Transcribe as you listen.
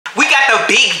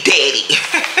Big Daddy.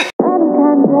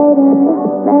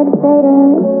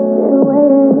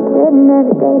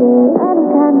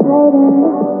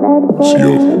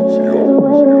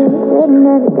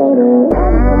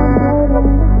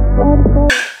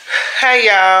 Hey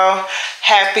y'all,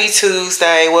 happy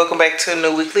Tuesday. Welcome back to a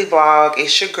new weekly vlog.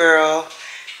 It's your girl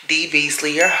D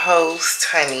Beasley, your host,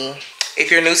 honey. If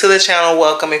you're new to the channel,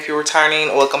 welcome. If you're returning,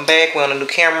 welcome back. We're on a new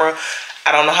camera.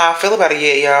 I don't know how I feel about it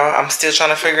yet, y'all. I'm still trying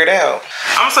to figure it out.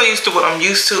 I'm so used to what I'm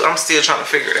used to, I'm still trying to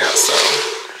figure it out. So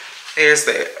there's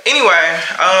that. Anyway,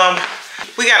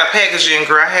 we got a packaging,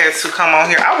 girl. I had to come on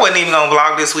here. I wasn't even gonna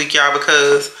vlog this week, y'all,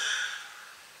 because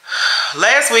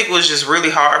last week was just really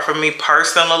hard for me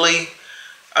personally.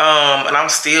 And I'm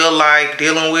still like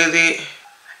dealing with it.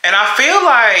 And I feel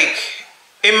like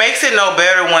it makes it no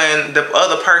better when the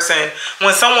other person,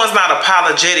 when someone's not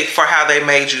apologetic for how they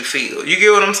made you feel. You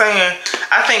get what I'm saying?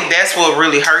 I think that's what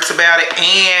really hurts about it.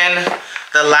 And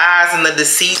the lies and the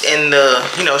deceit and the,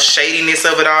 you know, shadiness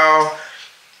of it all.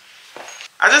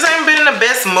 I just ain't been in the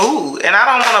best mood. And I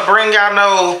don't want to bring y'all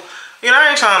no, you know, I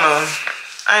ain't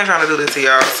trying to do this to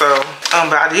y'all. So,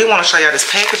 but I did want to show y'all this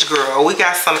package, girl. We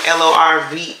got some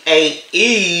Lorvaes.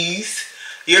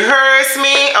 You heard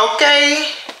me?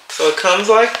 Okay. So it comes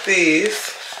like this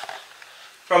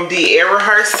from Demeatrice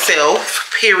herself,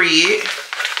 period.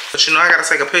 But you know I gotta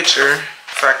take a picture,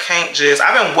 so I can't just,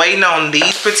 I've been waiting on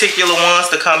these particular ones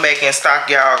to come back in stock,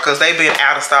 y'all, because they've been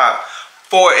out of stock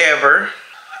forever.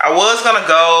 I was gonna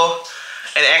go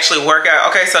and actually work out.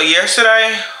 Okay, so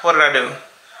yesterday, what did I do?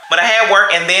 But I had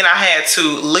work and then I had to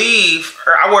leave,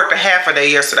 or I worked a half a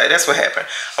day yesterday. That's what happened.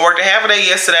 I worked a half a day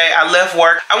yesterday. I left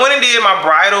work. I went and did my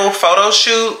bridal photo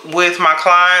shoot with my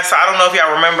client. So I don't know if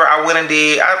y'all remember, I went and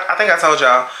did, I think I told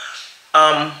y'all.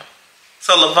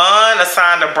 So Levon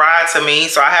assigned a bride to me.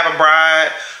 So I have a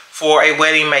bride for a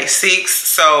wedding May 6th.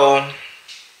 So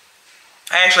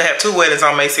I actually have 2 weddings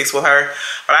on May 6th with her.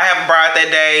 But I have a bride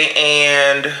that day,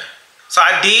 and so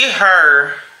I did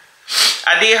her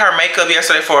makeup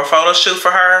yesterday for a photo shoot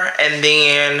for her. And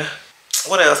then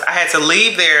what else? I had to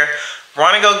leave there,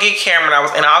 run and go get Cameron. I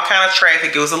was in all kind of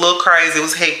traffic. It was a little crazy. It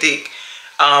was hectic.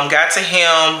 Got to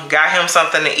him, got him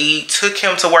something to eat, took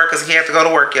him to work because he had to go to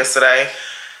work yesterday.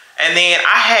 And then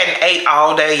I hadn't ate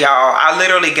all day, y'all. I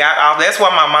literally got off. That's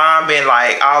why my mom been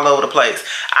like all over the place.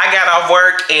 I got off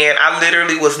work and I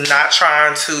literally was not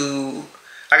trying to,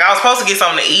 like, I was supposed to get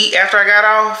something to eat after I got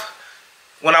off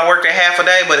when I worked a half a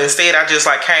day, but instead I just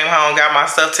like came home, got my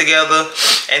stuff together,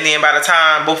 and then by the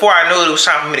time, before I knew it, it was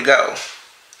time for me to go.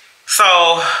 So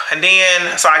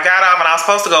I got off and I was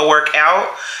supposed to go work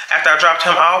out after I dropped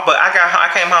him off, but I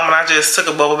came home and I just took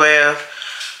a bubble bath,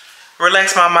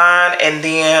 relaxed my mind, and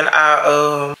then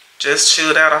I just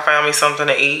chilled out. I found me something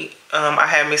to eat. I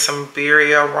had me some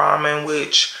birria ramen,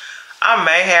 which I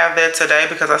may have that today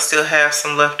because I still have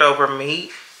some leftover meat.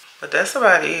 But that's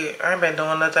about it. I ain't been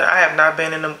doing nothing. I have not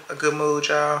been in a good mood,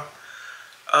 y'all.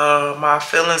 My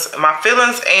feelings and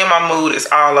my mood is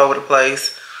all over the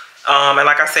place. And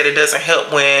like I said, it doesn't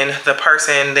help when the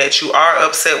person that you are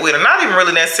upset with, or not even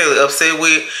really necessarily upset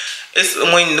with, it's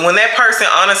when that person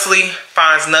honestly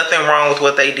finds nothing wrong with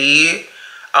what they did.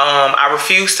 I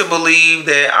refuse to believe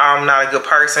that I'm not a good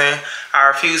person. I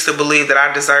refuse to believe that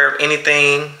I deserve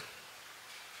anything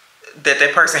that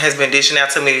person has been dishing out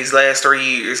to me these last 3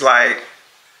 years. Like,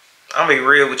 I'm gonna be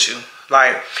real with you.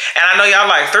 Like, and I know y'all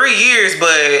like 3 years,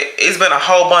 but it's been a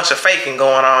whole bunch of faking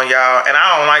going on, y'all, and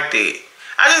I don't like that.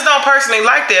 I just don't personally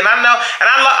like that. And I know, and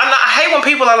I hate when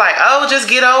people are like, oh, just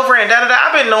get over it and da-da-da.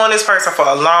 I've been knowing this person for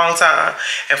a long time,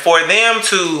 and for them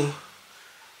to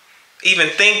even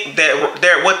think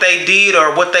that what they did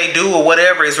or what they do or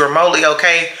whatever is remotely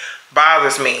okay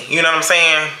bothers me. You know what I'm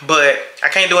saying? But I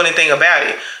can't do anything about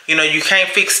it. You know, you can't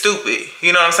fix stupid.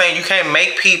 You know what I'm saying? You can't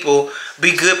make people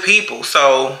be good people.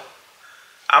 So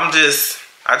I just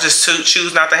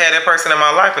choose not to have that person in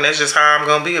my life, and that's just how I'm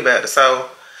gonna be about it. So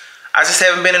I just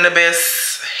haven't been in the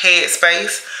best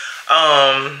headspace.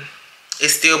 It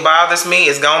still bothers me.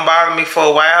 It's gonna bother me for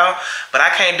a while, but I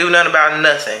can't do nothing about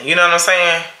nothing. You know what I'm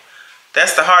saying?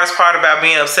 That's the hardest part about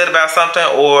being upset about something,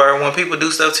 or when people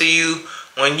do stuff to you,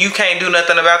 when you can't do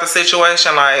nothing about the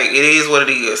situation. Like, it is what it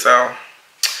is. So,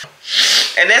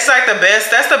 and that's like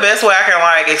that's the best way I can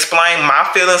like explain my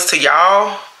feelings to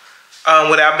y'all,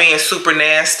 without being super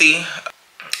nasty.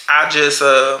 I just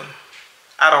I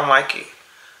don't like it.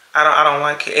 I don't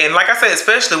like it. And like I said,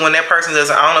 especially when that person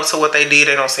doesn't own up to what they did,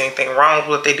 they don't see anything wrong with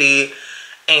what they did,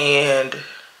 and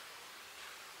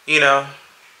you know,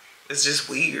 it's just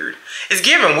weird. It's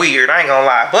giving weird, I ain't gonna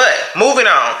lie. But moving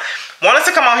on. Wanted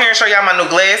to come on here and show y'all my new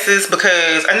glasses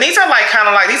because, and these are like kind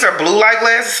of like, these are blue light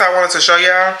glasses, so I wanted to show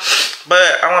y'all.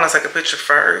 But I want to take a picture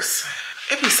first.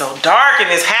 It be so dark in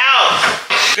this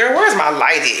house. Girl, where's my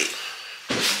light at?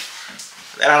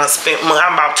 That I done spent money.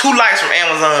 I bought 2 lights from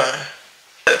Amazon.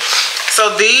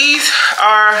 So these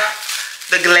are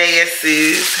the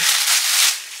glasses.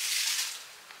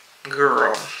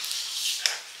 Girl.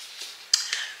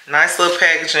 Nice little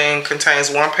packaging. Contains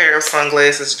 1 pair of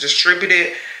sunglasses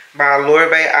distributed by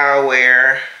Lorvae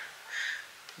Eyewear.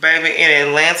 Baby, in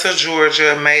Atlanta,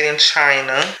 Georgia, made in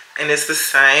China. And it's the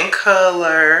same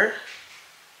color.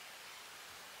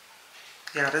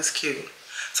 Yeah, that's cute.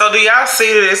 So do y'all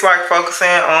see that it's like focusing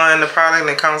on the product and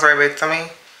it comes right back to me?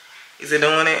 Is it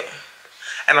doing it?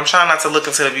 And I'm trying not to look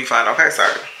into the viewfinder. Okay,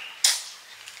 sorry.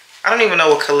 I don't even know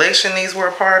what collection these were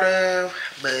a part of,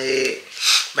 but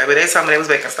baby, they told me they was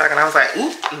back in stock, and I was like,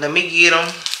 ooh, let me get them.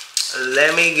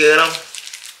 Let me get them.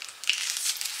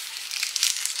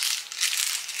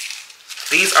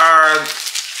 These are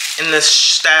in the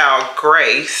style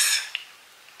Grace.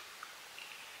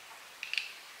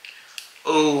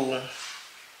 Ooh.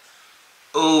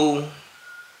 Ooh.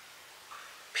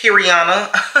 Piriana.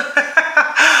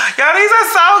 Y'all, these are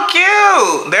so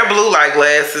cute. They're blue light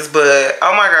glasses, but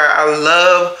oh my god, I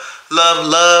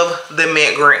love the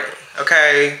mint green.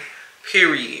 Okay,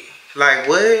 period. Like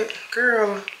what,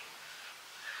 girl?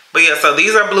 But yeah, so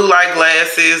these are blue light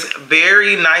glasses,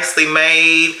 very nicely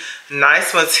made,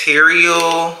 nice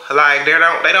material. Like they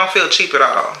don't feel cheap at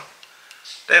all.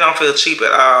 They don't feel cheap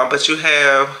at all. But you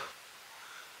have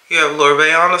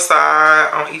Lorvae on the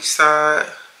side, on each side.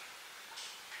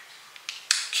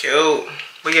 Cute.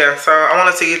 But yeah, so I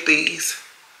wanted to get these.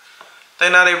 They're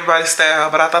not everybody's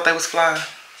style, but I thought they was fly.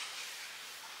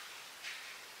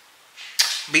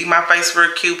 Beat my face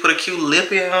real cute. Put a cute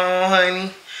lip in on,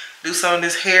 honey. Do some of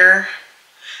this hair.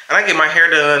 And I get my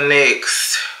hair done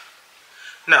next.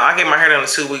 No, I get my hair done in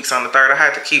 2 weeks on the 3rd. I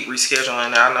had to keep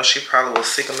rescheduling. I know she probably was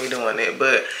sick of me doing it.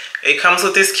 But it comes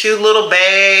with this cute little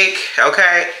bag.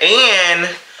 Okay. And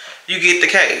you get the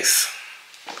case.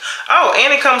 Oh,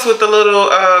 and it comes with the little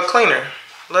cleaner.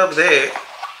 Love that.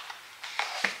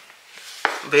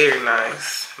 Very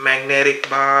nice. Magnetic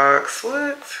box.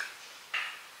 What?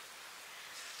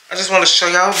 I just want to show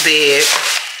y'all that.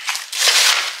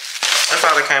 That's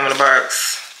all that came in the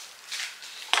box.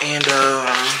 And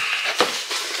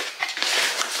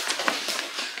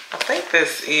I think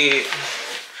that's it.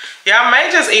 Yeah, I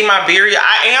may just eat my birria.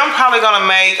 I am probably gonna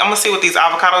make, I'm gonna see what these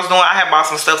avocados doing. I have bought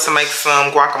some stuff to make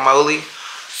some guacamole.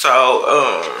 So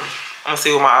I'm gonna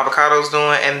see what my avocados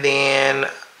doing, and then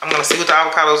I'm gonna see what the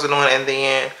avocados are doing, and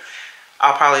then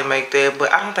I'll probably make that.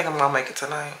 But I don't think I'm gonna make it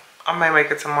tonight. I may make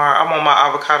it tomorrow. I want my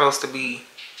avocados to be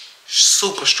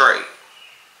super straight.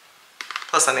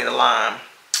 Plus I need a lime.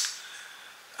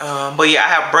 But yeah, I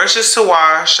have brushes to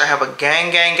wash. I have a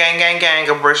gang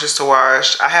of brushes to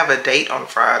wash. I have a date on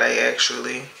Friday,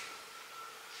 actually.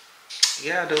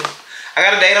 Yeah, I do. I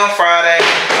got a date on Friday.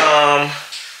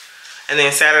 And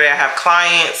then Saturday I have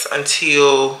clients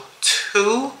until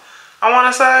 2, I want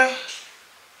to say.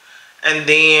 And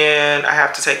then I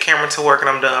have to take Cameron to work and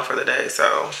I'm done for the day.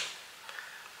 So,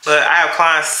 but I have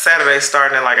clients Saturday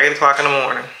starting at like 8 o'clock in the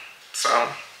morning. So,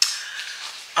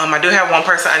 I do have one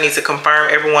person I need to confirm.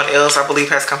 Everyone else I believe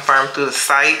has confirmed through the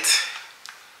site.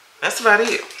 That's about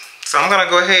it. So I'm gonna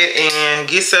go ahead and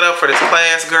get set up for this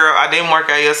class, girl. I didn't work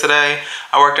out yesterday.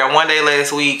 I worked out 1 day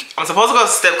last week. I'm supposed to go to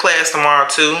step class tomorrow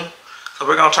too. So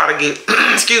we're gonna try to get,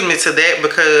 excuse me, to that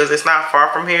because it's not far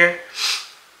from here.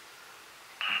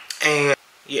 And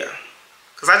yeah,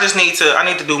 cause I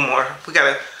need to do more. We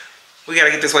gotta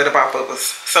get this weight up off of us.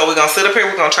 So we're gonna sit up here.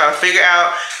 We're gonna try to figure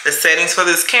out the settings for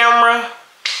this camera,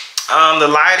 the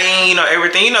lighting, you know,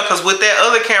 everything, you know, cause with that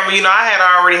other camera, you know, I had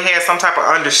already had some type of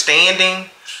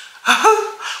understanding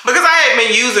because I had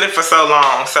been using it for so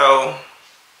long. So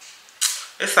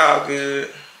it's all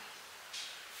good.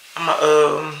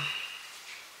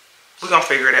 We're gonna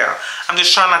figure it out. I'm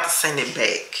just trying not to send it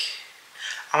back.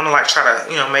 I want to like try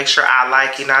to, you know, make sure I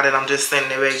like it, not that I'm just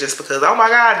sending it back just because, oh my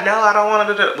God, no, I don't want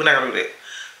to do that. We're not gonna do that.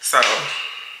 So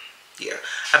yeah,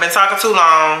 I've been talking too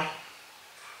long.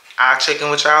 I'll check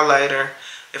in with y'all later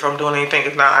if I'm doing anything.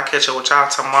 If not, I'll catch up with y'all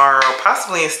tomorrow,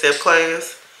 possibly in step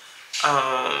class.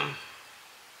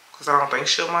 Cause I don't think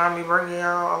she'll mind me bringing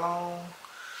y'all along.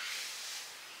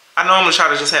 I normally try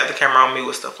to just have the camera on me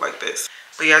with stuff like this.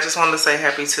 But yeah, I just wanted to say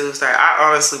happy Tuesday. I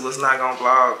honestly was not gonna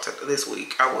vlog this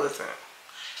week. I wasn't.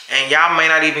 And y'all may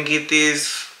not even get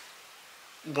this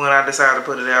when I decide to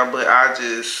put it out, but I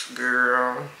just,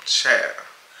 girl, child.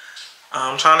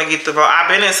 I'm trying to get the, I've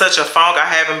been in such a funk. I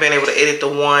haven't been able to edit the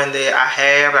one that I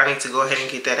have. I need to go ahead and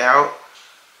get that out.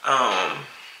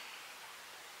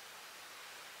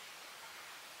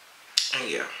 And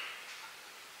yeah.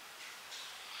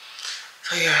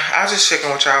 So yeah, I'll just check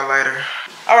in with y'all later.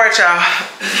 All right, y'all.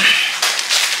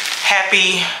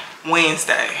 Happy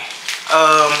Wednesday.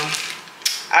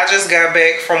 I just got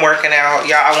back from working out.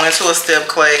 Y'all, I went to a step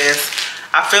class.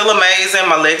 I feel amazing.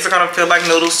 My legs are gonna feel like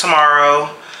noodles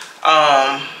tomorrow.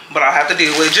 But I'll have to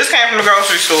deal with it. Just came from the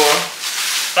grocery store.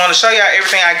 I want to show y'all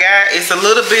everything I got. It's a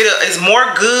little bit of, it's more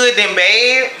good than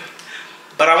bad.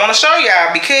 But I want to show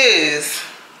y'all because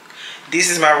this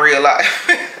is my real life.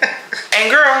 And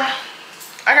girl,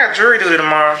 I got jury duty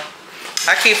tomorrow.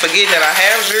 I keep forgetting that I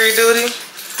have jury duty.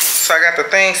 So I got the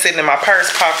thing sitting in my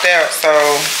purse popped out so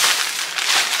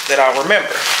that I'll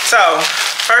remember. So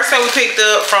first thing we picked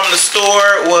up from the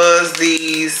store was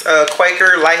these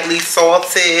Quaker lightly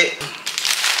salted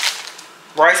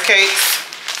rice cakes,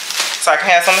 so I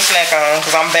can have something to snack on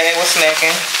because I'm bad with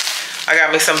snacking. I got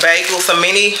me some bagels, some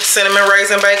mini cinnamon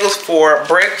raisin bagels for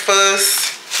breakfast.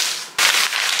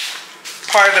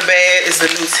 Part of the bag is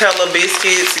the Nutella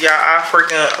biscuits. Y'all, I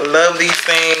freaking love these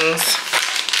things.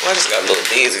 Well, I just got a little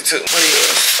dizzy too. What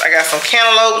else? I got some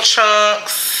cantaloupe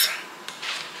chunks.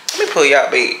 Let me pull y'all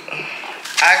big.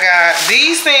 I got,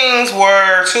 these things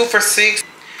were 2 for $6.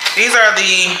 These are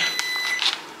the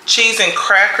cheese and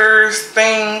crackers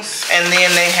things, and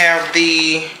then they have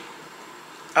the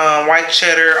white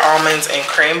cheddar, almonds, and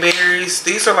cranberries.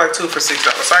 These are like 2 for $6.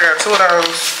 So I got 2 of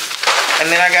those. And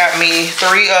then I got me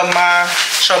 3 of my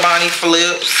Chobani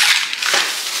flips.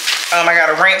 I got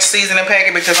a ranch seasoning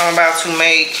packet because I'm about to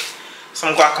make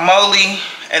some guacamole.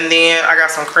 And then I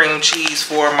got some cream cheese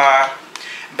for my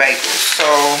bagels. So,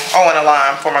 oh, and a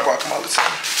lime for my guacamole too.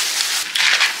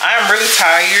 I am really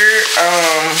tired.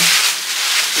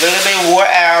 A little bit wore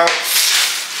out,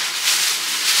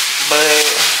 but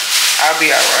I'll be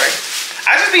alright.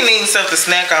 I just be needing stuff to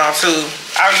snack on too.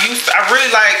 I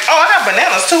really like, oh, I got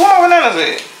bananas too. Where my bananas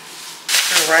at?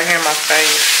 They're right here in my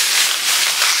face.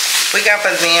 We got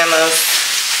bananas.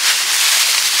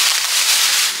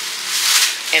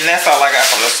 And that's all I got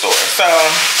from the store. So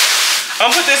I'm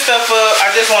gonna put this stuff up.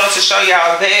 I just wanted to show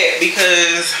y'all that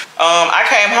because I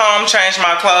came home, changed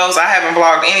my clothes. I haven't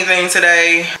vlogged anything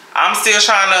today. I'm still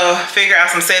trying to figure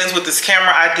out some settings with this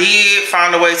camera. I did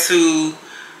find a way to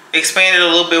expand it a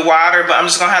little bit wider, but I'm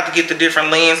just gonna have to get the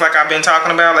different lens like I've been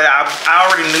talking about. Like I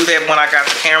already knew that when I got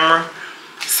the camera.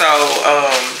 So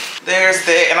there's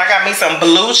that. And I got me some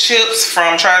blue chips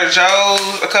from Trader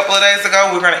Joe's a couple of days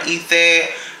ago. We're gonna eat that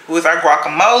with our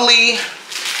guacamole.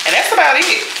 And that's about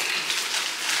it.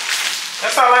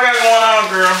 That's all I got going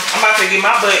on, girl. I'm about to get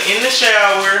my butt in the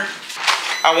shower.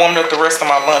 I warmed up the rest of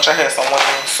my lunch. I had some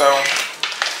wings, so.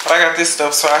 But I got this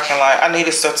stuff so I can, like, I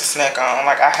needed stuff to snack on.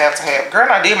 Like, I have to have. Girl,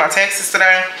 I did my taxes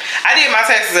today. I did my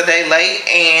taxes a day late,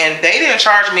 and they didn't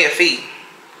charge me a fee.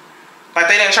 Like,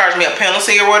 they didn't charge me a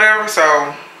penalty or whatever,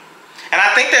 so. And I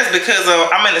think that's because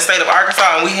of, I'm in the state of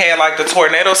Arkansas, and we had, like, the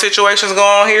tornado situations going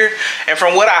on here. And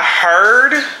from what I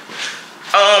heard,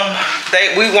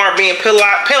 we weren't being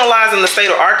penalized in the state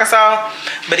of Arkansas,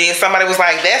 but then somebody was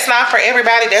like, that's not for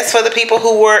everybody, that's for the people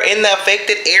who were in the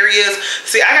affected areas.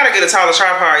 See, I gotta get a taller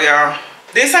tripod, y'all.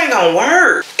 This ain't gonna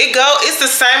work. It's the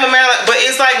same amount, but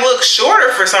it's like look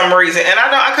shorter for some reason, and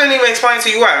I couldn't even explain to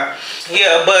you why.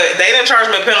 Yeah, but they didn't charge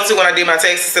me a penalty when I did my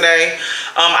taxes today.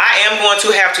 I am going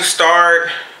to have to start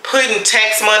putting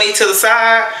tax money to the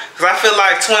side because I feel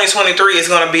like 2023 is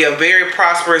going to be a very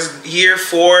prosperous year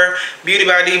for Beauty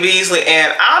by D Beasley,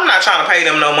 and I'm not trying to pay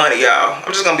them no money, y'all.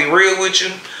 I'm just going to be real with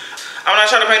you. I'm not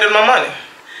trying to pay them no money.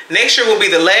 Next year will be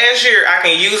the last year I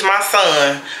can use my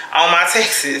son on my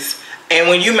taxes. And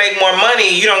when you make more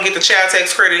money, you don't get the child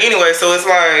tax credit anyway. So it's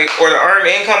like, or the earned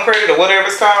income credit or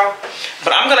whatever it's called.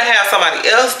 But I'm going to have somebody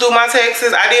else do my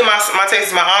taxes. I did my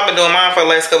taxes. My aunt been doing mine for the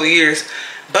last couple of years.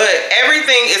 But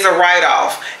everything is a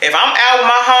write-off. If I'm out with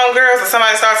my homegirls and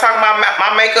somebody starts talking about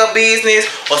my makeup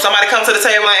business, or somebody comes to the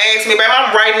table and asks me, babe,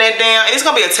 I'm writing that down, and it's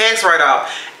going to be a tax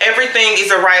write-off. Everything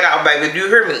is a write-off, baby. Do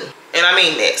you hear me? And I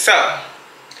mean that. So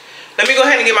let me go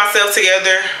ahead and get myself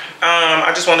together.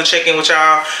 I just want to check in with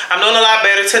y'all. I'm doing a lot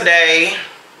better today.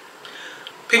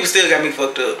 People still got me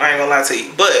fucked up. I ain't gonna lie to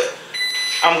you. But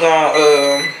I'm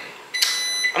gonna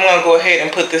go ahead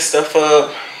and put this stuff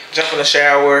up, jump in the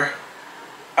shower,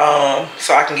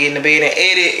 so I can get in the bed and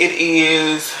edit. It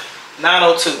is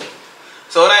 9:02.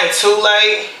 So it ain't too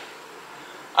late.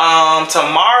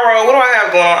 Tomorrow, what do I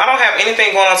have going on? I don't have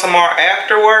anything going on tomorrow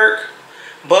after work,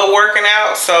 but working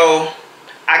out. So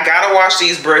I gotta wash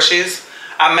these brushes.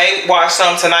 I may wash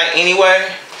some tonight anyway.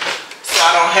 I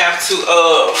don't have to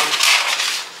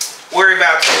worry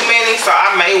about too many. So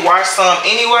I may wash some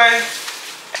anyway.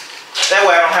 That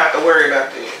way I don't have to worry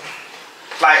about it.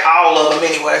 Like all of them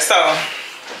anyway. So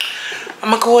I'm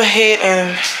gonna go ahead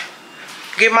and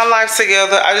get my life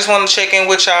together. I just want to check in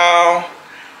with y'all.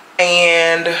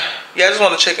 And yeah, I just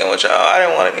want to check in with y'all. I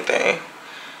didn't want anything.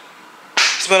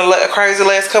 It's been a crazy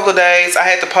last couple of days. I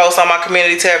had to post on my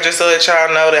community tab just to let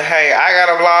y'all know that, hey, I got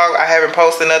a vlog. I haven't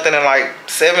posted nothing in like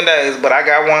 7 days, but I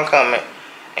got one coming.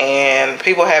 And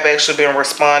people have actually been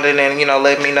responding and, you know,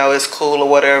 letting me know it's cool or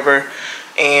whatever.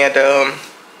 And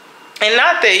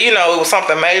not that, you know, it was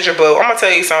something major, but I'm going to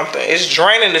tell you something. It's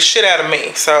draining the shit out of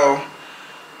me. So,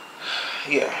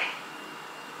 yeah.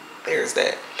 There's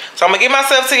that. So, I'm going to get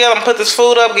myself together. I'm going to put this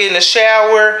food up, get in the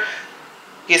shower,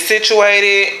 get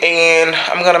situated, and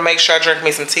I'm going to make sure I drink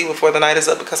me some tea before the night is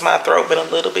up because my throat been a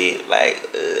little bit like,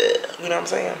 you know what I'm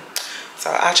saying? So,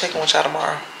 I'll check in with y'all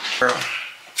tomorrow.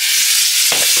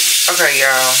 Okay,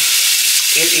 y'all.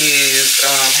 It is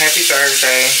happy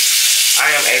Thursday. I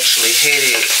am actually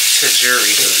headed to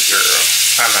jury duty, girl.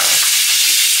 I know.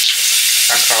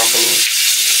 I call boo.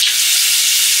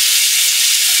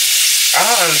 I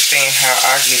don't understand how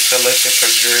I get selected for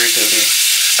jury duty.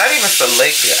 Not even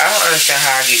selected. I don't understand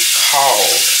how I get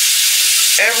called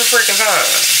every freaking time.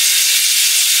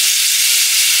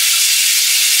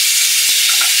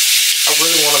 I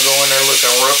really want to go in there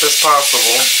looking rough as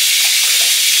possible.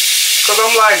 Because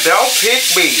I'm like, don't pick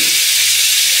me.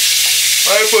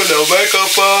 I ain't put no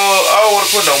makeup on. I don't want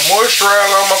to put no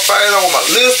moisturizer on my face. I want my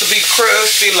lips to be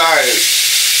crusty. Like,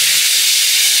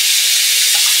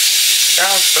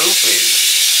 y'all stupid.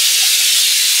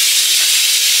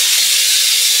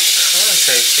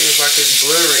 Contact feels like it's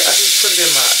blurry. I just put it in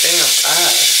my damn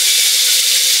eye.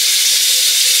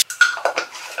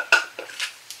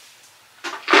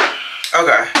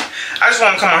 Okay. I just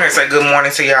want to come on here and say good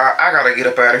morning to y'all. I gotta get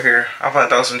up out of here. I'm gonna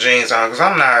throw some jeans on because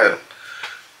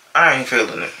I ain't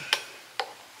feeling it.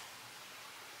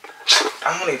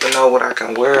 I don't even know what I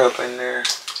can wear up in there.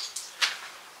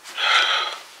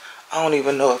 I don't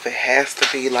even know if it has to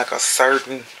be like a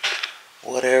certain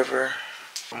whatever.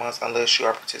 Unless you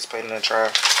are participating in a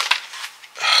trial.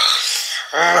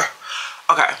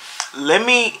 Okay. Let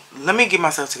me get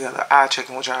myself together. I'll check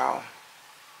in with y'all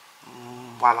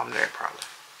while I'm there probably.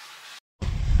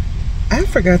 I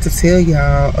forgot to tell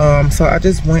y'all, so I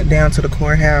just went down to the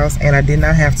courthouse and I did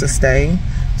not have to stay,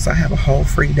 so I have a whole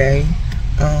free day.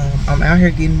 I'm out here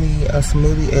getting me a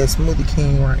smoothie at Smoothie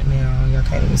King right now. Y'all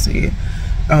can't even see it,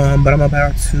 but I'm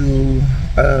about to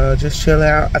just chill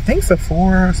out. I think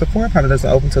Sephora probably doesn't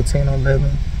open till 10 or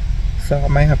 11, so I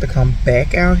might have to come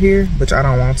back out here, which I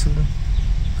don't want to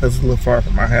because it's a little far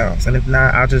from my house. And if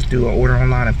not, I'll just do an order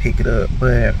online and pick it up.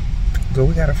 But girl,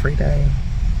 we got a free day.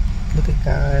 Look at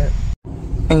God.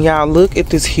 And y'all, look at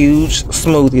this huge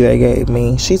smoothie they gave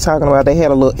me. She's talking about they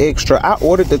had a little extra. I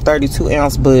ordered the 32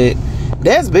 ounce, but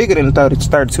that's bigger than the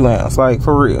 32 ounce. Like,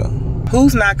 for real.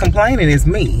 Who's not complaining is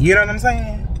me. You know what I'm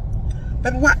saying?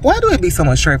 But why do it be so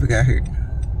much traffic out here?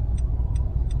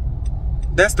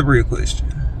 That's the real question.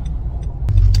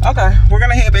 Okay, we're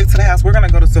going to head back to the house. We're going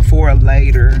to go to Sephora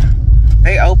later.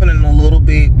 They open in a little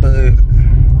bit, but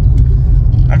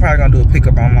I'm probably going to do a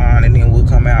pickup online and then we'll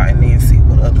come out and then see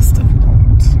what other stuff we want.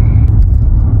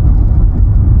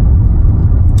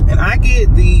 And I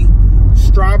get the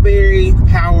strawberry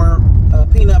power,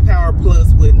 peanut power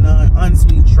plus with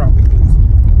unsweet strawberries.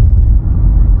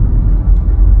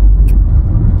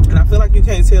 And I feel like you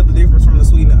can't tell the difference from the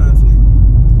sweet and the unsweet.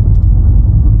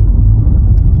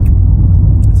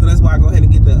 So that's why I go ahead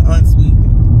and get the unsweet.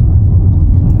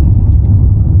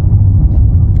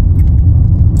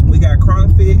 We got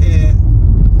Crunkfit at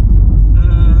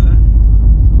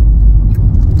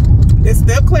this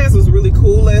step class was really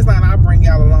cool last night. I'll bring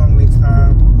y'all along next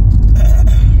time.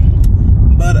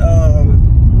 But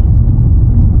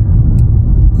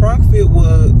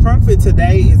Crunkfit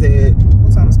today is at,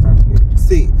 what time is Crunkfit?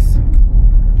 6.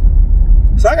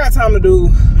 So I got time to do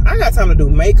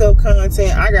makeup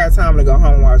content. I got time to go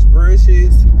home and wash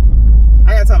brushes.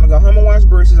 I got time to go home and wash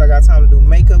brushes. I got time to do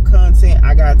makeup content.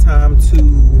 I got time to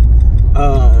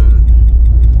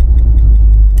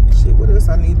shit, what else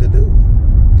I need to do?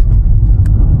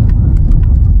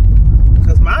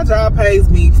 Because my job pays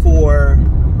me for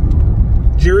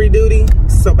jury duty.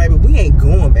 So baby, we ain't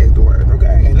going back to work,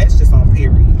 okay? And that's just on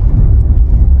period.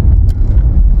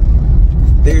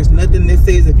 There's nothing that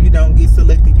says if you don't get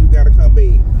selected, you gotta come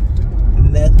back.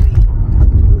 Nothing.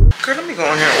 Girl, let me go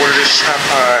in here and order this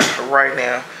tripod right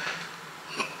now.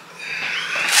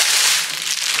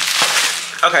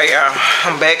 Okay, y'all,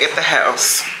 I'm back at the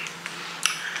house.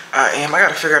 I am. I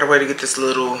gotta figure out a way to get this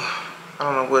little, I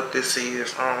don't know what this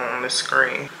is on the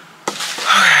screen.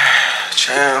 Okay,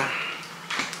 child.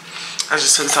 I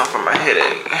just took something for my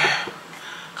headache.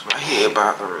 My head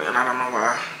bothering me and I don't know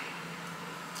why.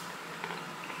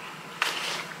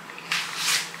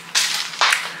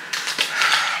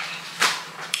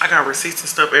 I got receipts and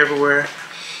stuff everywhere.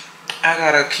 I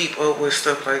gotta keep up with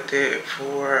stuff like that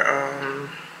for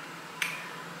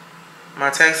my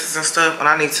taxes and stuff. And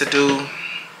I need to do,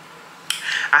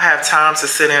 I have time to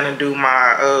sit in and do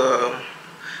my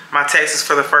my taxes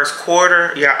for the first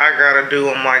quarter. Yeah, I gotta do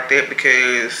them like that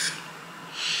because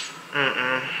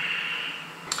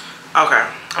okay,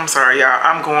 I'm sorry y'all.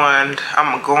 I'm going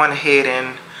ahead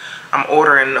and I'm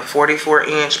ordering the 44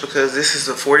 inch because this is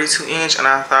a 42 inch and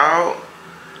I thought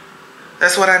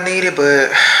that's what I needed,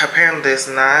 but apparently it's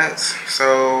not.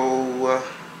 So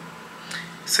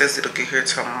it says it'll get here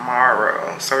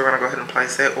tomorrow. So we're gonna go ahead and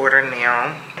place that order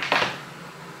now.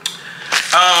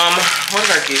 What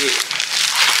did I get? Let's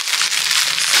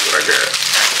see what I got.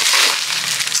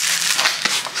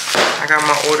 I got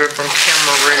my order from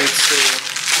Camera ready to.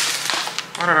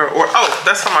 What did I order? Oh,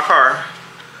 that's for my car.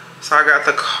 So I got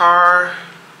the car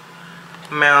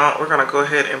mount. We're gonna go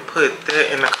ahead and put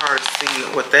that in the car to see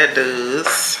what that does.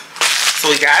 So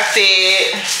we got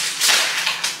that.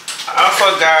 I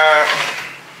also got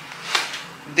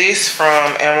this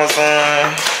from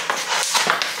Amazon.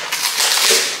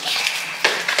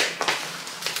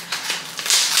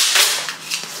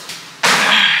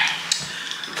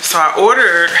 So I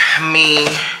ordered me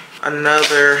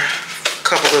another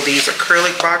couple of these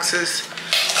acrylic boxes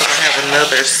because I have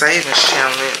another savings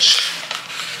challenge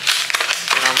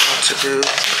that I want to do.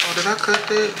 Oh, did I cut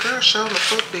that? Girl, show the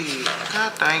foot bead.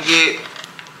 God dang it.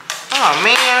 Oh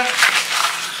man.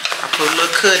 I put a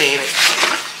little cut in it.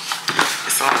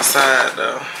 It's on the side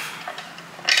though.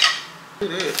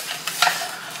 Look at that.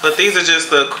 But these are just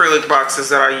the acrylic boxes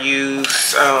that I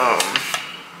use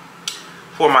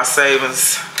for my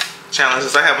savings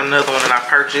challenges. I have another one that I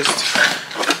purchased.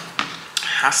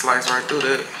 I sliced right through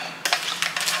that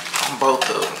on both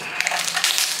of them.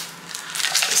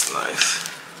 That's nice.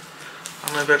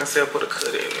 Maybe I can say I put a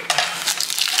cut in it.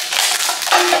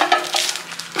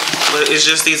 But it's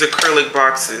just these acrylic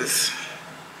boxes.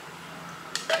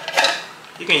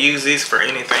 You can use these for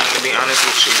anything, to be honest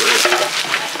with you, but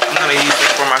I'm gonna use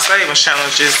this for my savings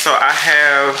challenges. So I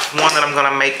have one that I'm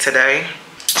gonna make today.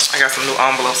 I got some new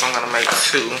envelopes I'm gonna make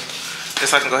too.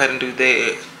 Just so I can go ahead and do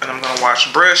that. And I'm gonna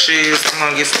wash brushes. I'm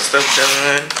gonna get some stuff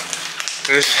done.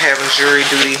 Because having jury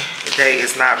duty today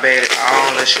is not bad at all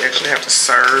unless you actually have to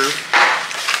serve.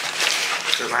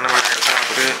 Because I know I got time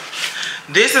for that.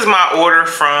 This is my order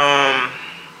from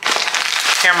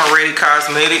Camera Ready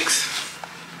Cosmetics.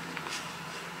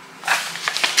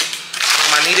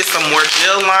 I needed some more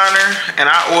gel liner and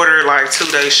I ordered like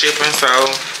 2-day shipping, so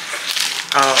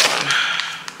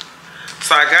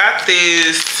I got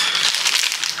this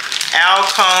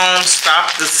Alcone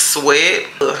Stop the Sweat.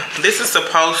 This is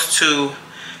supposed to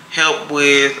help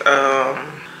with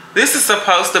this is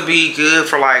supposed to be good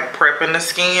for like prepping the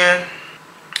skin.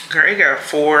 Girl, it got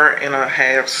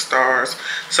 4.5 stars.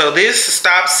 So this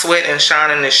stops sweat and shine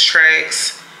in its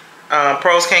tracks.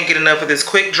 Pros can't get enough of this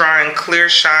quick drying, clear,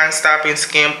 shine stopping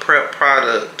skin prep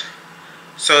product.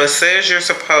 So it says you're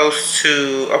supposed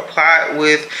to apply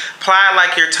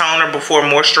like your toner before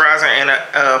moisturizer and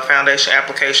a foundation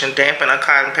application. Dampen a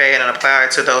cotton pad and apply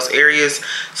it to those areas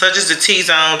such as the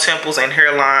T-zone, temples, and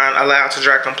hairline. Allow it to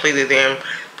dry completely, then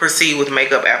proceed with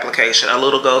makeup application. A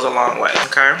little goes a long way,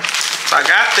 okay? So I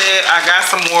got that. I got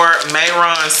some more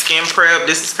Mayron skin prep.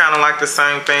 This is kind of like the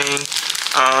same thing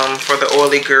for the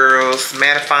oily girls,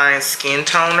 mattifying skin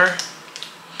toner.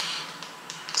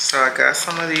 So I got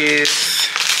some of this.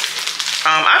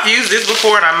 I've used this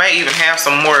before and I may even have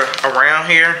some more around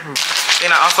here.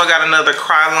 Then I also got another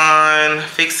Krylon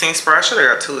fixing spray. I should have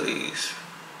got 2 of these.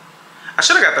 I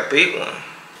should have got the big one.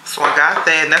 So I got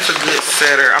that, and that's a good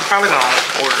setter. I'm probably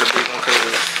gonna order the big one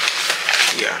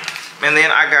because, yeah. And then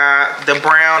I got the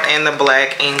brown and the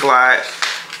black Inglot.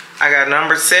 I got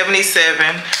number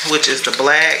 77, which is the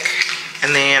black.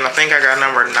 And then I think I got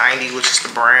number 90, which is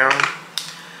the brown.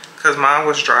 Because mine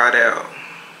was dried out.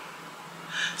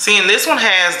 See, and this one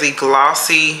has the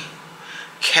glossy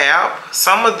cap.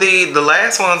 Some of the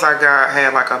last ones I got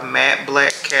had like a matte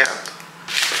black cap.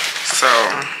 So,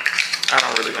 I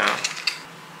don't really know.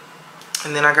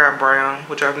 And then I got brown,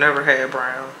 which I've never had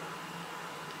brown.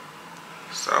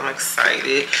 So I'm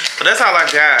excited. But that's all I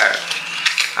got,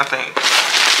 I think.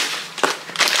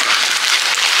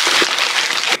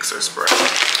 Mixer spray.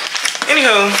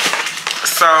 Anywho,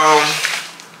 so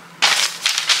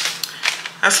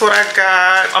That's what I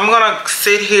got. I'm gonna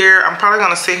sit here. I'm probably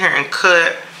gonna sit here and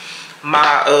cut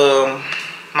my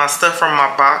my stuff from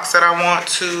my box that I want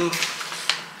to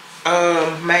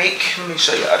make. Let me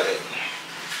show y'all that.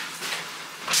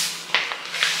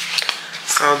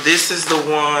 So this is the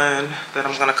one that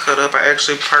I'm gonna cut up. I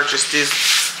actually purchased this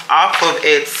off of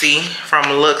Etsy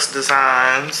from Lux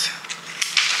Designs.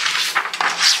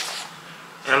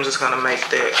 And I'm just gonna make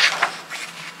that.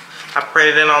 I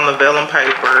printed it on the vellum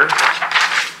paper.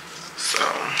 So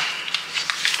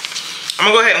I'm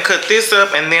gonna go ahead and cut this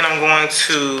up, and then I'm going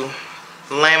to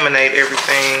laminate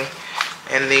everything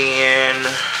and then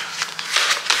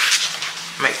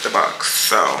make the box.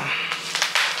 So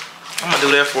I'm gonna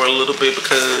do that for a little bit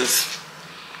because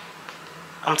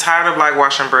I'm tired of like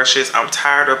washing brushes. I'm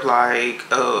tired of like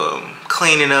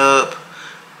cleaning up.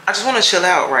 I just want to chill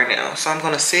out right now. So I'm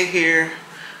gonna sit here,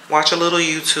 watch a little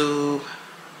YouTube,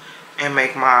 and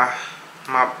make my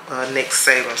next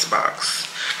savings box.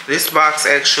 This box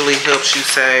actually helps you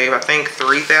save, I think,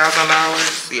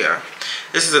 $3,000. Yeah,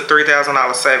 this is a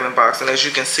 $3,000 saving box, and as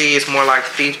you can see, it's more like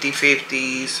 50,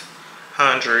 50s,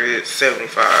 100,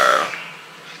 75.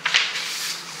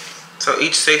 So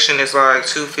each section is like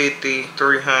 250,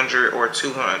 300, or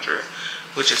 200,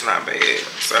 which is not bad.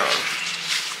 So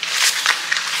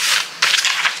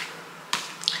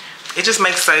it just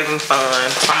makes saving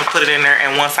fun. So I'm gonna put it in there,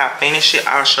 and once I finish it,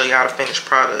 I'll show y'all the finished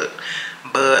product.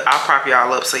 But I'll prop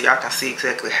y'all up so y'all can see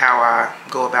exactly how I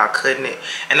go about cutting it.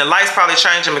 And the light's probably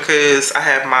changing because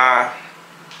I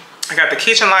got the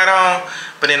kitchen light on,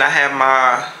 but then I have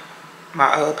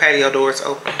my patio doors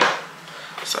open.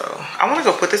 So I want to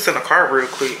go put this in the car real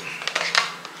quick.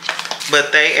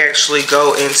 But they actually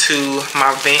go into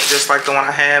my vent just like the one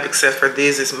I have, except for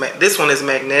this one is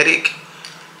magnetic.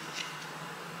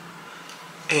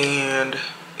 And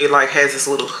it like has this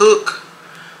little hook.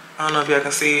 I don't know if y'all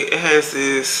can see it. It has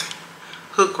this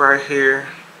hook right here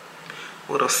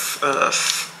with a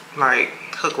like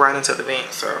hook right into the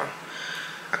vent. So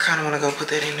I kind of want to go put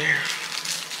that in there.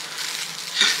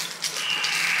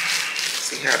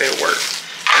 See how that works.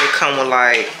 And it come with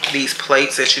like these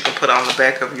plates that you can put on the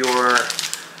back of your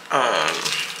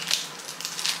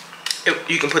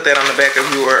you can put that on the back of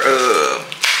your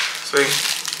see.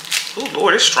 Oh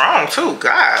Lord, it's strong too.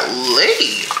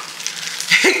 Golly.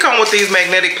 It come with these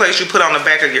magnetic plates you put on the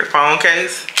back of your phone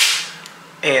case,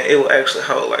 and it will actually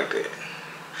hold like that.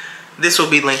 This will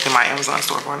be linked in my Amazon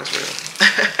storefront as well.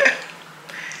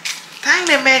 Dang,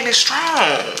 that magnet's strong.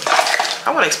 I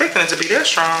wasn't expecting it to be that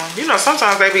strong. You know,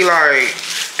 sometimes they be like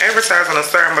advertising a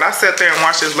certain, but I sat there and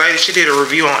watched this lady. She did a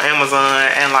review on Amazon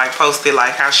and like posted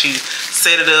like how she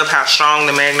set it up, how strong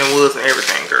the magnet was and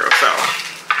everything, girl.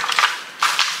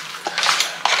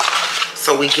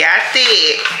 So we got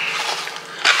that.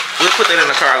 We'll put that in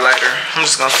the car later. I'm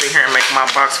just gonna sit here and make my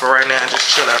box for right now and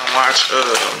just chill out and watch.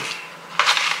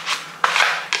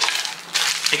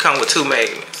 It comes with 2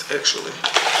 magnets actually,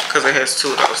 because it has 2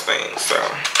 of those things. So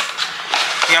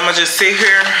yeah, I'm gonna just sit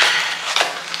here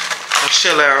and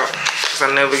chill out because I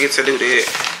never get to do that.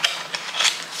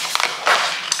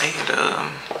 And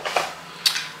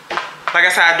like I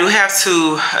said, I do have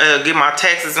to get my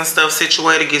taxes and stuff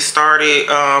situated, get started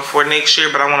for next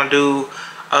year, but I want to do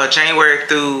January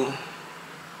through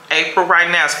April right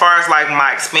now as far as like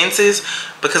my expenses,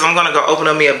 because I'm gonna go open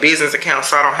up me a business account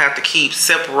so I don't have to keep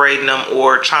separating them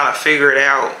or trying to figure it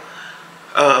out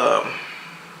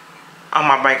on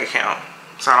my bank account,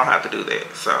 so I don't have to do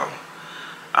that. So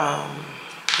yeah,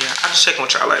 I'll just check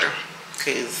with y'all later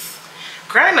because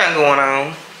girl, ain't nothing going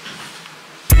on.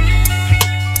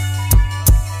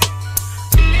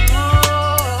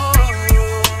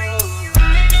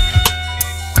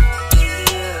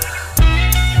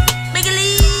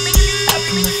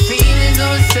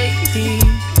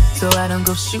 So I don't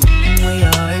go shooting where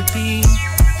your heartbeat,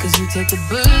 cause you take the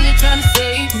bullet trying to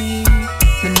save me.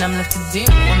 Then I'm left to deal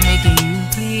with making you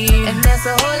bleed. And that's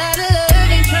a whole lot of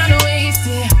love, ain't trying to waste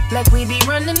it. Like we be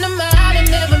running them out and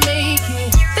never make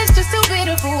it. That's just too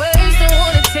bitter for words, don't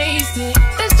wanna taste it.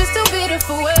 That's just too bitter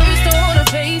for words, don't wanna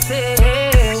face it.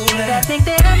 But I think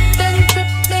that I'm done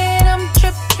tripping, I'm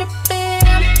tripping,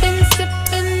 I've been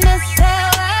sipping, that's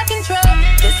how I control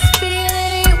this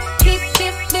feeling you keep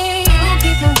giving, you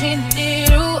keep on hitting it,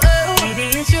 ooh, oh.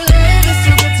 Maybe it's your love, it's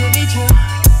too good to be true.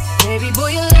 Baby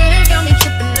boy, your love got me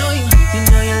tripping on you. You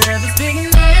know your love is big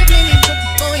enough, made me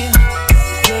tripping on you.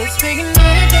 Yeah, it's big enough,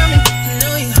 got me tripping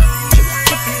on you.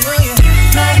 Tripping on you.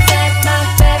 My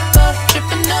bad, both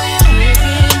tripping on you.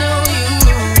 Tripping on you.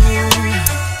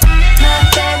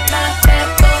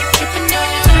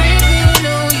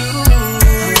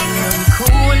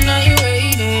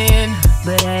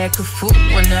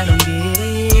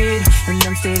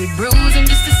 steady bruising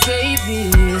just to save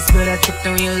this. But I tripped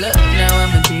on your love, now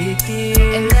I'm addicted.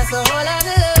 And that's a whole lot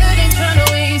of love, ain't tryna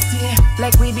waste it.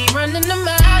 Like we be running them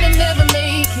out and never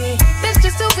make it. That's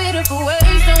just too bitter for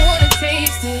words, don't wanna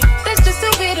taste it. That's just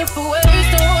too bitter for words,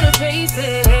 don't wanna face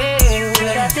it.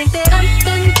 But I think that I'm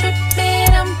done tripping,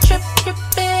 I'm tripping.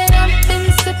 I've been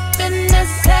sipping,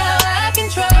 that's how I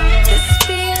control this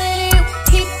feeling. You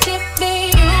keep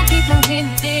dipping, you keep on hitting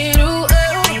it. Ooh,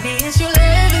 oh. Maybe it's your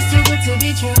love, it's too good to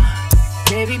be true.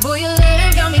 Baby boy, your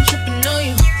love got me tripping on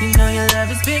you. You know your love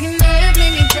is big enough,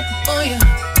 make me tripping on you.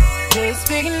 Yeah, it's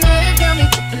big enough, got me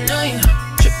tripping on you.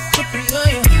 Tripping on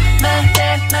you. My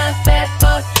fat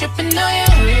boy tripping on you.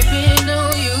 Tripping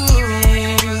on you.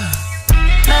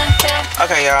 My fat.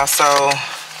 Okay, y'all, so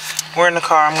we're in the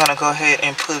car. I'm gonna go ahead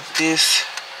and put this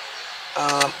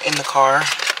in the car.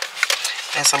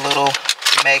 It's a little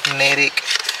magnetic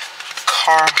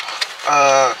car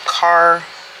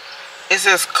it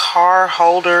says car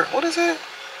holder. What is it?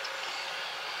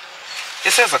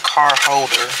 It says a car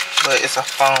holder, but it's a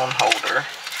phone holder.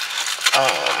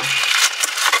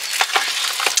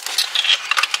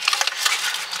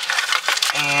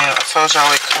 And I told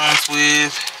y'all it comes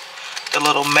with the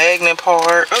little magnet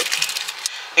part. Oh,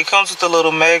 it comes with the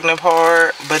little magnet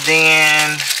part, but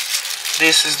then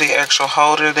this is the actual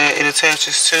holder that it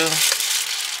attaches to.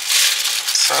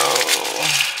 So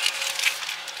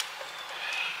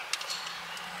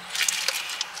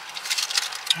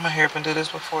I'm gonna hurry up and do this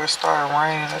before it starts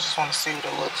raining. I just want to see what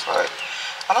it looks like.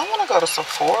 I don't want to go to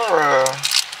Sephora.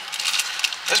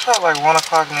 It's probably like 1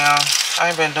 o'clock now. I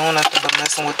ain't been doing nothing but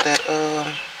messing with that.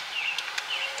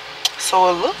 So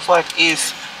it looks like we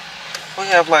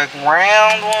have like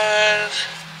round ones,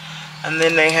 and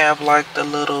then they have like the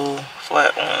little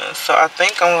flat ones. So I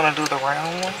think I'm gonna do the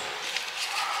round one,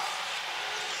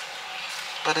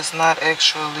 but it's not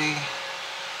actually.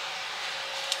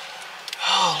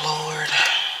 Oh Lord,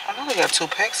 I know they got 2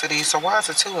 packs of these, so why is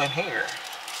it 2 in here?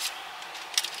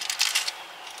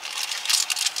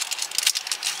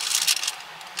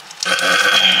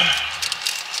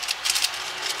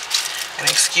 And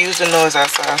excuse the noise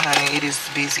outside, honey. It is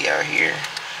busy out here.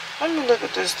 Let me look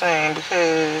at this thing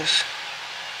because...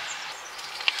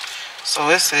 So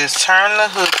it says turn the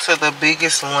hook to the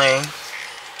biggest length.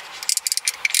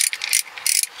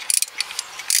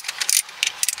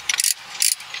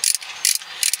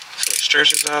 So it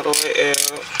stretches all the way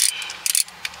out.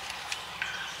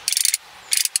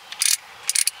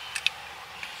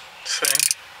 See?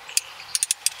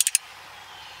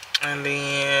 And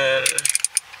then...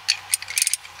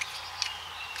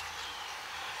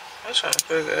 I'm trying to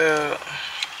figure out.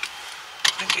 I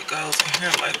think it goes in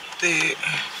here like that.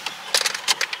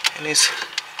 And it's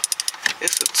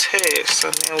attached, so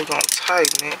now we're gonna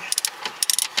tighten it.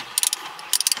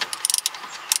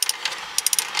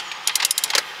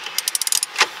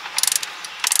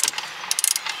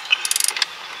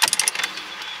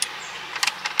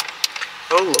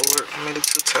 Oh Lord, I made it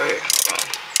too tight. Hold on.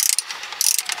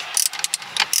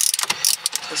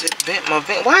 Cause it bent my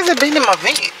vent. Why is it bending my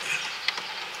vent?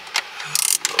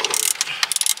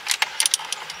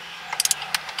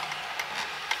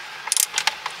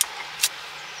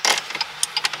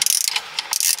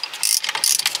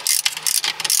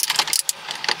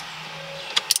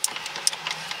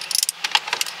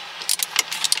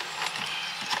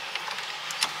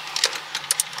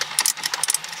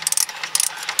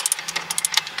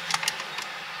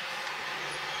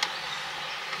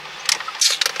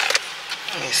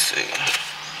 Let me see.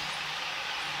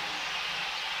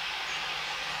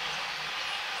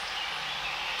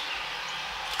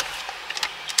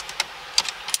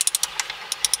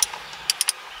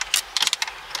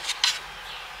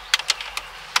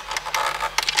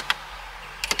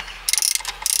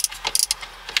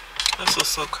 That's what's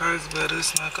so crazy about it.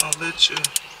 It's not gonna let you.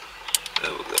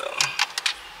 There we go.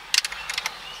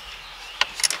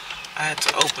 I had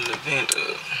to open the vent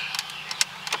up.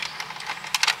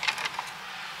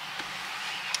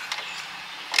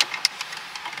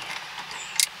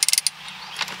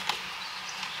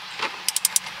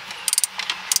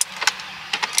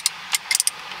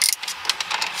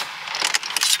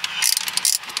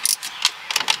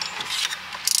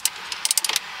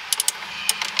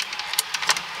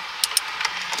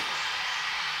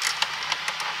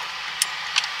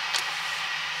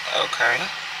 Okay.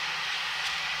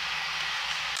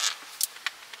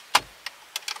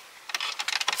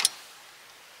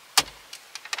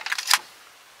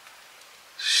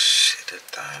 Shit, that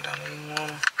thing don't even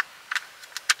want to.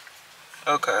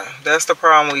 Okay, that's the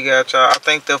problem we got, y'all. I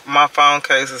think my phone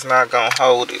case is not gonna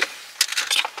hold it.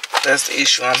 That's the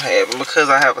issue I'm having because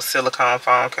I have a silicone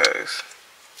phone case.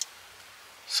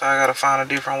 So I gotta find a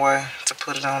different way to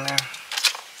put it on there.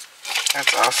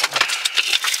 That's awesome.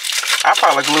 I'll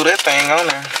probably glue that thing on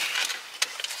there.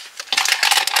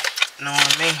 Know what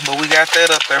I mean? But we got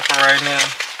that up there for right now.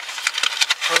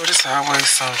 Oh, this always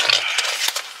something.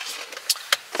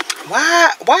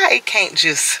 Why it can't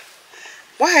just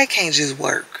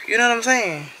work? You know what I'm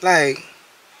saying? Like,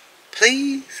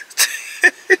 please.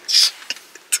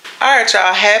 Alright,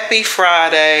 y'all, happy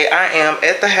Friday. I am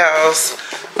at the house.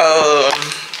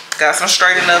 Got some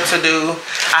straightening up to do.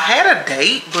 I had a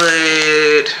date,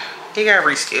 but he got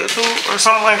rescheduled or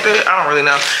something like that. I don't really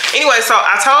know. Anyway, so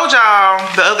I told y'all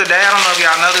the other day, I don't know if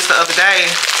y'all noticed the other day,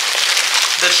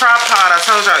 the tripod I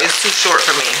told y'all is too short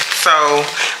for me. So,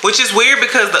 which is weird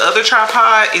because the other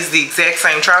tripod is the exact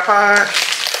same tripod,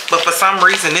 but for some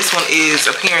reason this one is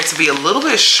appearing to be a little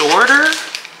bit shorter.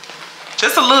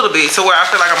 Just a little bit, so where I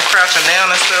feel like I'm crouching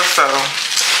down and stuff, so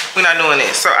we're not doing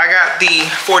it. So I got the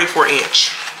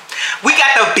 44-inch. We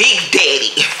got the big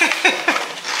daddy.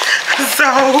 So,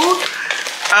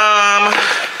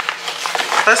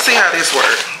 let's see how this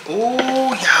works. Ooh,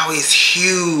 y'all, it's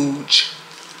huge.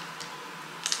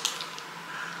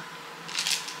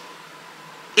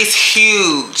 It's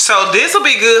huge. So this will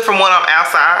be good from when I'm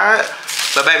outside.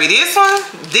 But baby, this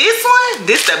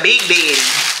the big daddy.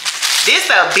 This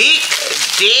the big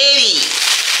daddy.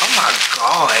 Oh my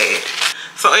God.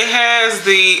 So it has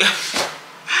the,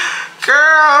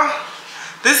 girl,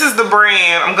 this is the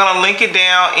brand. I'm gonna link it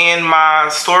down in my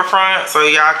storefront so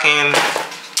y'all can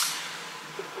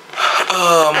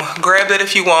grab that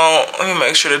if you want. Let me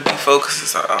make sure the defocus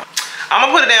is on. I'm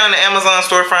gonna put it down in the Amazon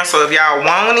storefront, so if y'all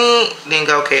want it, then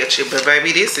go catch it. But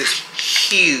baby, this is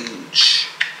huge.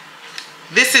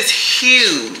 This is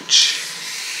huge.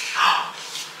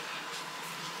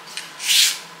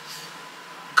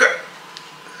 Girl.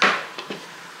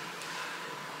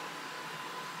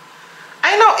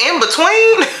 Ain't no in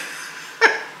between.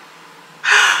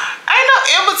 Ain't no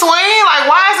in between. Like,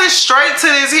 why is it straight to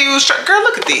this huge? Girl,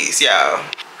 look at these, y'all.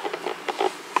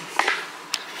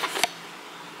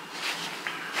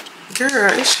 Girl,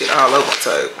 this shit all over the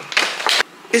table.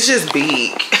 It's just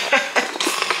big.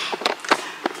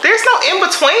 There's no in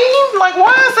between. Like,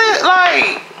 why is it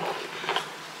like?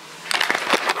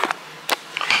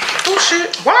 Oh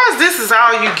shit. Why is this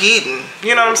all you getting?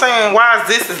 You know what I'm saying? Why is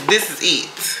this is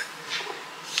it?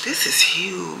 This is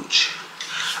huge.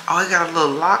 Oh, it got a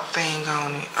little lock thing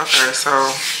on it. Okay, so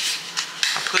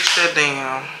I push that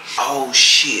down. Oh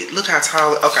shit. Look how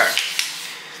tall. Okay.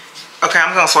 Okay,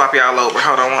 I'm gonna swap y'all over.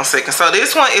 Hold on one second. So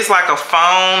this one is like a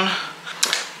phone.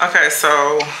 Okay,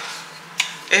 so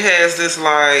it has this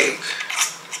like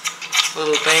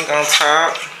little thing on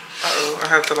top. Uh-oh, I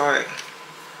have to like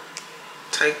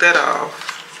take that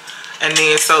off. And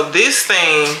then so this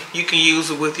thing, you can use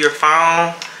it with your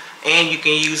phone and you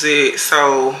can use it,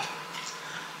 so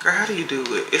girl, how do you do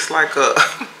it? It's like a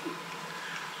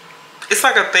it's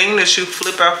like a thing that you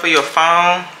flip out for your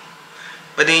phone.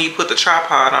 But then you put the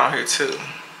tripod on here too.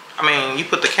 I mean, you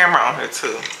put the camera on here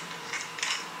too.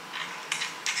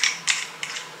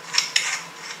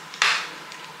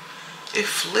 It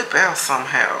flip out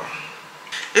somehow.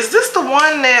 Is this the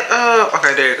one that,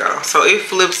 okay, there you go. So it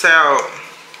flips out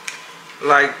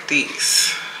like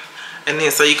this. And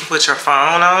then so you can put your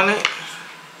phone on it.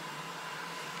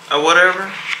 Or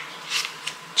whatever.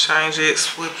 Change it,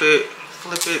 flip it,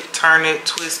 turn it,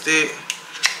 twist it.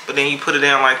 But then you put it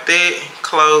down like that,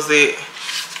 close it,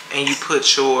 and you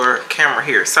put your camera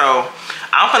here. So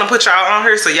I'm gonna put y'all on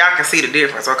here so y'all can see the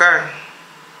difference, okay?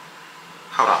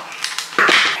 Hold on.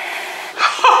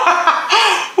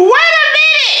 Wait a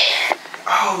minute!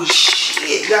 Oh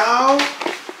shit, y'all.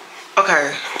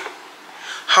 Okay.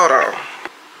 Hold on.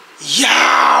 Yo!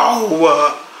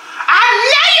 I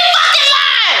know you fucking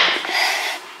lying!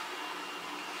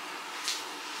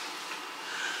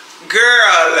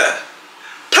 Girl.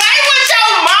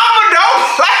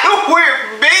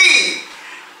 With me.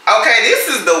 Okay, this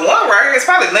is the one right here. It's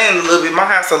probably laying a little bit. My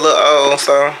house a little old,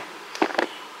 so.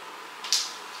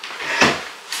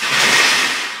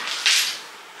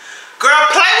 Girl,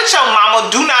 play with your mama.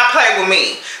 Do not play with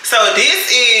me. So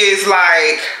this is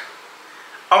like,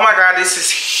 oh my God, this is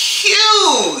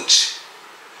huge.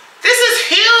 This is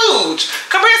huge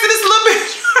compared to this little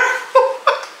bit.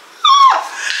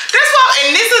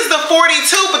 And this is the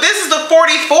 42, but this is the 44.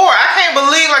 I can't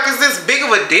believe like it's this big of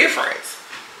a difference.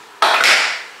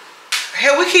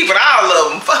 Hell, we keep it all of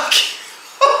them. Fuck you.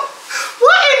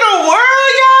 What in the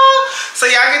world, y'all? So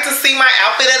y'all get to see my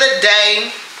outfit of the day.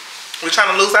 We're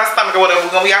trying to lose our stomach or whatever.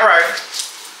 We're gonna be all right.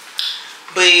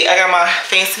 But I got my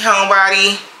fancy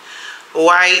homebody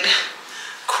white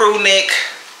crew neck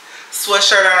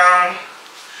sweatshirt on.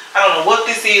 I don't know what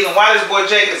this is and why this boy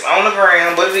jacket is on the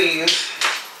ground, but it is.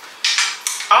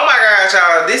 Oh my gosh,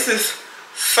 y'all, this is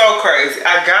so crazy.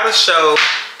 I gotta show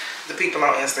the people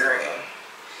on Instagram.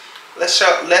 Let's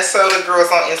show the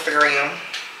girls on Instagram.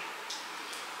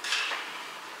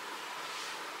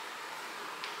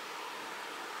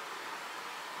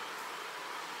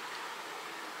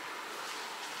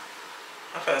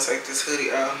 I'm finna take this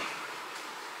hoodie off.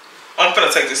 I'm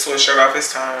finna take this sweatshirt off.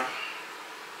 It's time.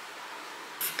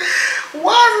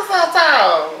 Why is it so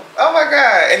tall? Oh my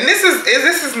god! And this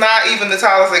is not even the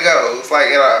tallest it goes, like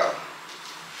at all.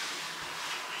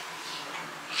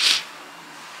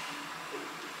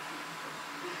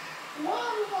 Why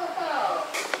is it so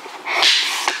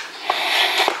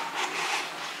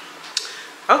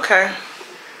tall? Okay.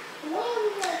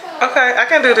 Okay, I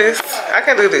can do this. I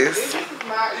can do this.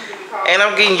 And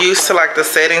I'm getting used to like the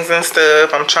settings and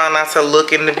stuff. I'm trying not to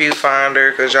look in the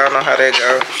viewfinder because y'all know how that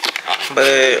goes.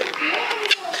 But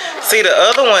see, the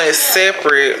other one is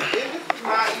separate.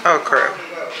 Oh crap.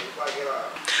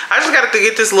 I just got to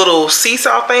get this little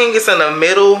seesaw thing. It's in the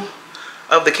middle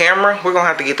of the camera. We're gonna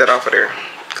have to get that off of there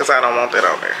because I don't want that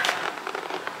on there.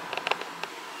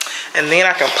 And then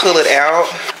I can pull it out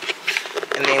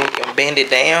and then we can bend it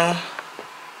down.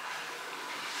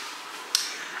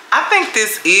 I think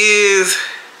this is,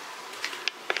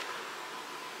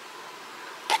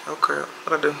 oh crap,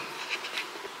 what'd I do?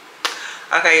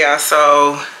 Okay, y'all,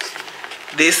 so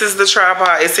this is the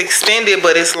tripod. It's extended,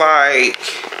 but it's like,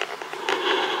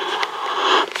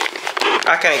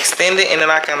 I can extend it and then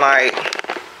I can like,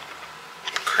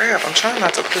 crap, I'm trying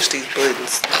not to push these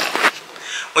buttons.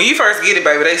 When you first get it,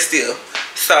 baby, they still.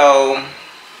 So,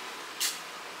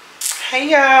 hey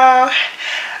y'all.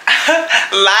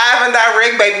 Live and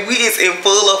direct, baby. We is in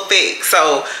full effect.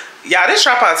 So y'all, this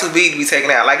tripod too big to be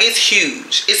taken out. Like, it's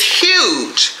huge. It's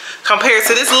huge compared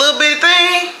to this little bit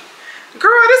thing.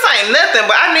 Girl, this ain't nothing,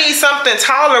 but I need something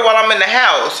taller while I'm in the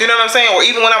house, you know what I'm saying, or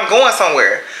even when I'm going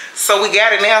somewhere. So we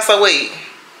got it now. So wait,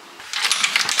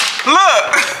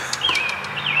 look.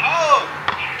 Oh.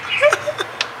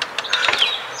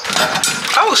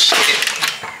 Oh shit.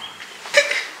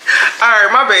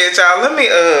 Alright, my bad, y'all. Let me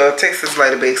text this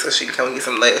lady back so she can come and get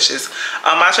some lashes.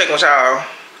 I'll check with y'all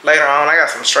later on. I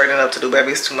got some straightening up to do,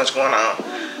 baby. It's too much going on.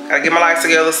 Gotta get my life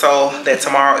together so that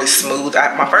tomorrow is smooth.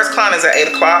 My first client is at 8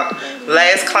 o'clock.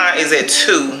 Last client is at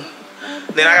 2.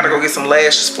 Then I gotta go get some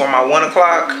lashes for my 1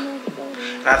 o'clock.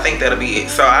 And I think that'll be it.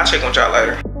 So I'll check with y'all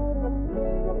later.